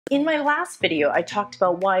In my last video, I talked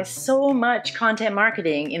about why so much content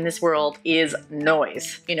marketing in this world is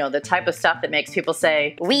noise. You know, the type of stuff that makes people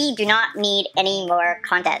say, we do not need any more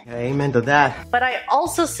content. Amen to that. But I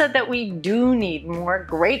also said that we do need more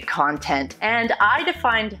great content, and I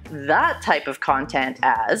defined that type of content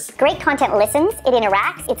as great content listens, it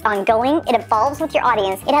interacts, it's ongoing, it evolves with your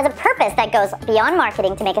audience, it has a purpose that goes beyond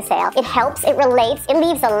marketing to make a sale, it helps, it relates, it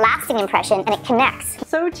leaves a lasting impression, and it connects.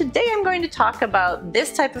 So today I'm going to talk about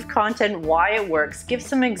this type of content, why it works, give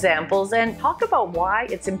some examples, and talk about why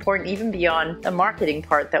it's important even beyond the marketing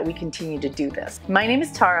part that we continue to do this. My name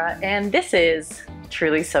is Tara, and this is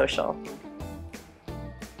Truly Social.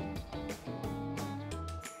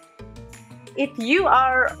 If you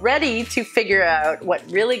are ready to figure out what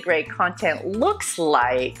really great content looks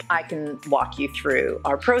like, I can walk you through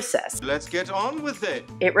our process. Let's get on with it.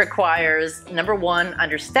 It requires, number one,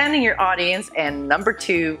 understanding your audience, and number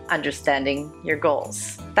two, understanding your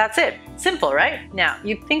goals. That's it. Simple, right? Now,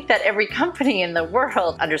 you'd think that every company in the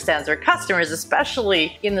world understands their customers,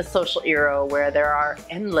 especially in the social era where there are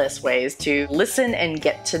endless ways to listen and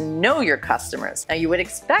get to know your customers. Now, you would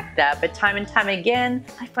expect that, but time and time again,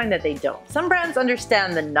 I find that they don't. Some brands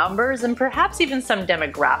understand the numbers and perhaps even some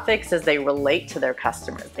demographics as they relate to their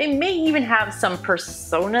customers. They may even have some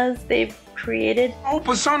personas they've created. All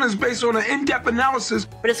personas based on an in-depth analysis.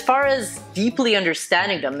 But as far as deeply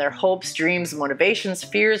understanding them, their hopes, dreams, motivations,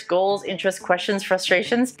 fears, goals, interests, questions,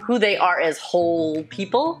 frustrations, who they are as whole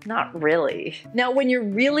people, not really. Now, when you're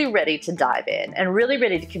really ready to dive in and really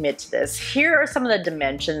ready to commit to this, here are some of the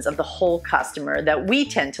dimensions of the whole customer that we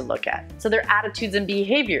tend to look at. So their attitudes and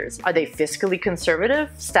behaviors. Are they fiscally conservative,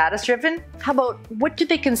 status-driven? How about what do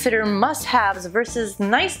they consider must-haves versus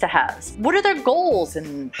nice-to-haves? What are their goals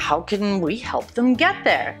and how can we help them get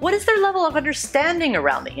there? What is their level of understanding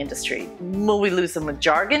around the industry? Will we lose them with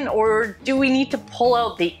jargon, or do we need to pull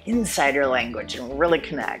out the insider language and really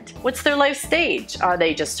connect? What's their life stage? Are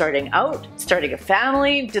they just starting out, starting a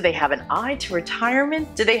family? Do they have an eye to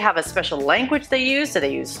retirement? Do they have a special language they use? Do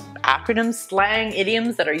they use acronyms, slang,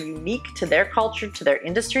 idioms that are unique to their culture, to their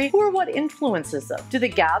industry? Who or what influences them? Do they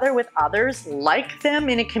gather with others like them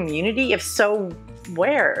in a community? If so,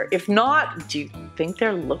 where? If not, do you think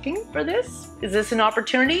they're looking for this? Is this an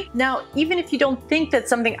opportunity? Now, even if you don't think that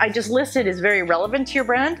something I just listed is very relevant to your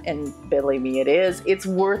brand, and believe me, it is, it's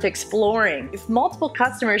worth exploring. If multiple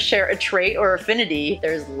customers share a trait or affinity,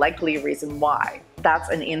 there's likely a reason why. That's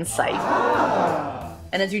an insight.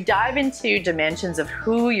 And as you dive into dimensions of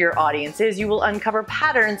who your audience is, you will uncover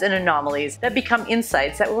patterns and anomalies that become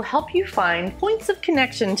insights that will help you find points of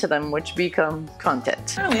connection to them, which become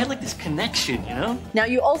content. Oh, we had like this connection, you know? Now,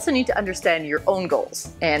 you also need to understand your own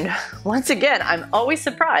goals. And once again, I'm always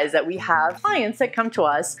surprised that we have clients that come to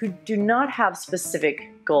us who do not have specific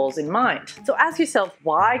goals in mind. So ask yourself,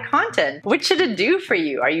 why content? What should it do for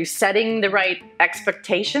you? Are you setting the right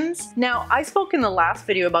expectations? Now, I spoke in the last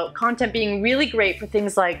video about content being really great for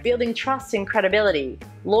things like building trust and credibility,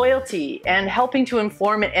 loyalty, and helping to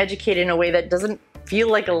inform and educate in a way that doesn't feel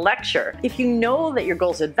like a lecture. If you know that your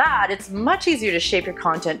goals are that, it's much easier to shape your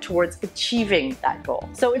content towards achieving that goal.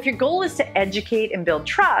 So if your goal is to educate and build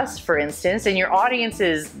trust, for instance, and your audience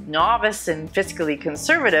is novice and fiscally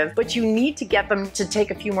conservative, but you need to get them to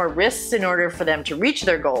take a few more risks in order for them to reach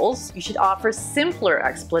their goals, you should offer simpler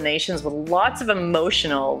explanations with lots of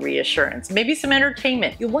emotional reassurance, maybe some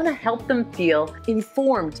entertainment. You want to help them feel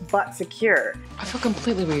informed but secure. I feel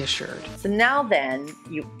completely reassured. So now then,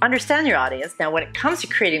 you understand your audience. Now when it comes to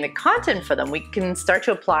creating the content for them, we can start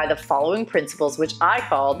to apply the following principles, which I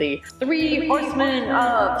call the 3 horsemen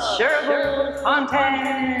of shareable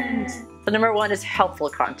content. So number one is helpful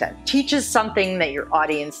content. Teaches something that your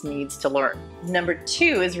audience needs to learn. Number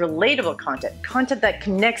two is relatable content. Content that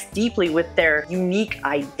connects deeply with their unique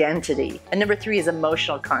identity. And number three is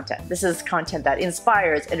emotional content. This is content that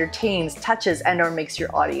inspires, entertains, touches, and/or makes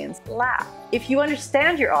your audience laugh. If you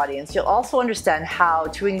understand your audience, you'll also understand how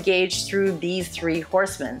to engage through these 3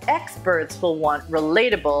 horsemen. Experts will want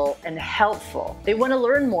relatable and helpful. They want to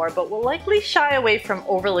learn more, but will likely shy away from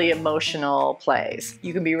overly emotional plays.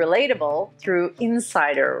 You can be relatable through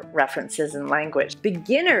insider references and language.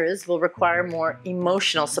 Beginners will require more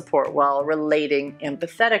emotional support while relating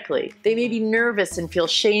empathetically. They may be nervous and feel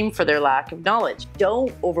shame for their lack of knowledge.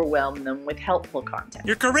 Don't overwhelm them with helpful content.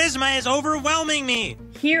 Your charisma is overwhelming me.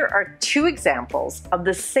 Here are 2 examples examples of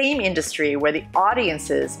the same industry where the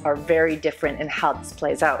audiences are very different in how this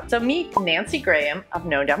plays out. So meet Nancy Graham of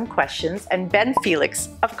No Dumb Questions and Ben Felix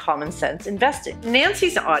of Common Sense Investing.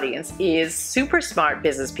 Nancy's audience is super smart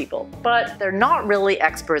business people, but they're not really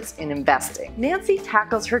experts in investing. Nancy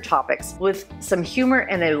tackles her topics with some humor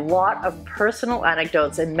and a lot of personal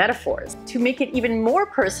anecdotes and metaphors. To make it even more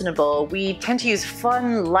personable, we tend to use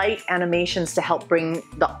fun, light animations to help bring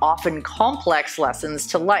the often complex lessons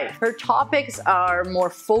to life. Her topics are more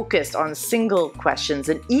focused on single questions,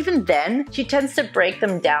 and even then, she tends to break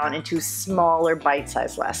them down into smaller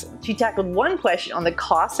bite-sized lessons. She tackled one question on the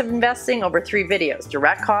cost of investing over 3 videos: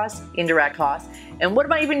 direct costs, indirect costs, and what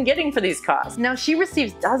am I even getting for these costs? Now, she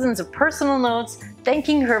receives dozens of personal notes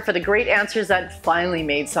thanking her for the great answers that finally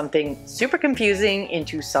made something super confusing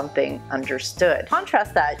into something understood.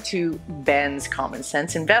 Contrast that to Ben's Common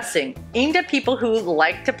Sense Investing, aimed at people who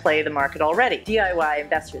like to play the market already, DIY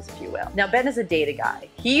investors, if you will. Now, Ben is a data guy.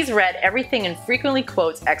 He's read everything and frequently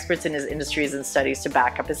quotes experts in his industries and studies to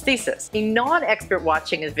back up his thesis. A non-expert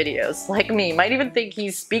watching his videos, like me, might even think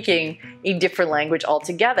he's speaking a different language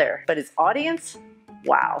altogether, but his audience?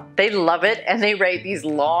 Wow, they love it, and they write these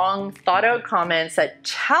long, thought-out comments that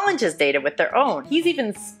challenge his data with their own. He's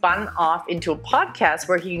even spun off into a podcast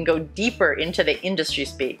where he can go deeper into the industry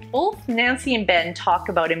speak. Both Nancy and Ben talk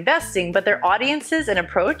about investing, but their audiences and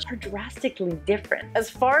approach are drastically different. As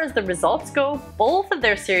far as the results go, both of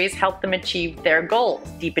their series help them achieve their goals,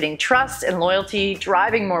 deepening trust and loyalty,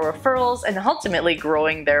 driving more referrals, and ultimately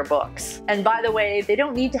growing their books. And by the way, they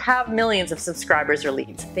don't need to have millions of subscribers or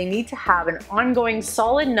leads. They need to have an ongoing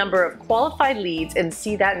solid number of qualified leads and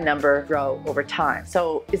see that number grow over time.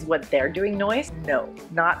 So is what they're doing noise? No,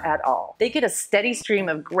 not at all. They get a steady stream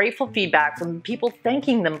of grateful feedback from people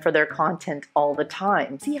thanking them for their content all the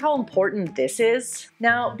time. See how important this is?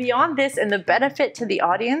 Now, beyond this and the benefit to the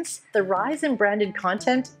audience, the rise in branded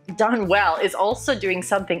content done well is also doing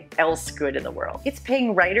something else good in the world. It's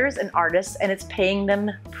paying writers and artists, and it's paying them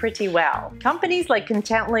pretty well. Companies like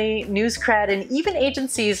Contently, NewsCred, and even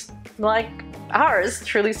agencies like ours,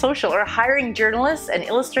 Truly Social, are hiring journalists and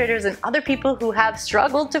illustrators and other people who have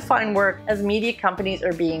struggled to find work as media companies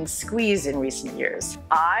are being squeezed in recent years.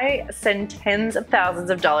 I send tens of thousands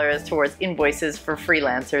of dollars towards invoices for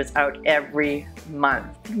freelancers out every month.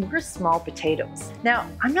 And we're small potatoes. Now,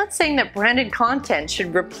 I'm not saying that branded content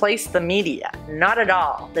should replace the media. Not at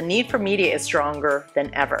all. The need for media is stronger than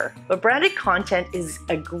ever. But branded content is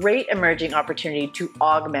a great emerging opportunity to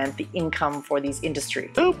augment the income for these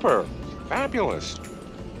industries. Super! Fabulous.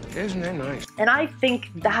 Isn't that nice? And I think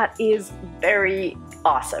that is very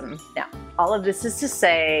awesome. Now, all of this is to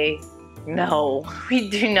say, no, we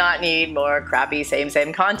do not need more crappy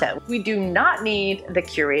same content. We do not need the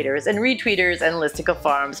curators and retweeters and listicle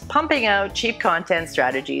farms pumping out cheap content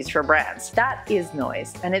strategies for brands. That is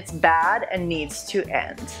noise, and it's bad and needs to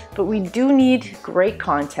end. But we do need great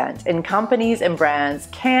content, and companies and brands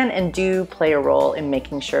can and do play a role in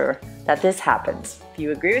making sure that this happens. If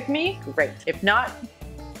you agree with me, great. If not,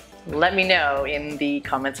 let me know in the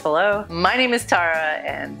comments below. My name is Tara,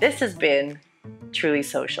 and this has been Truly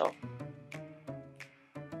Social.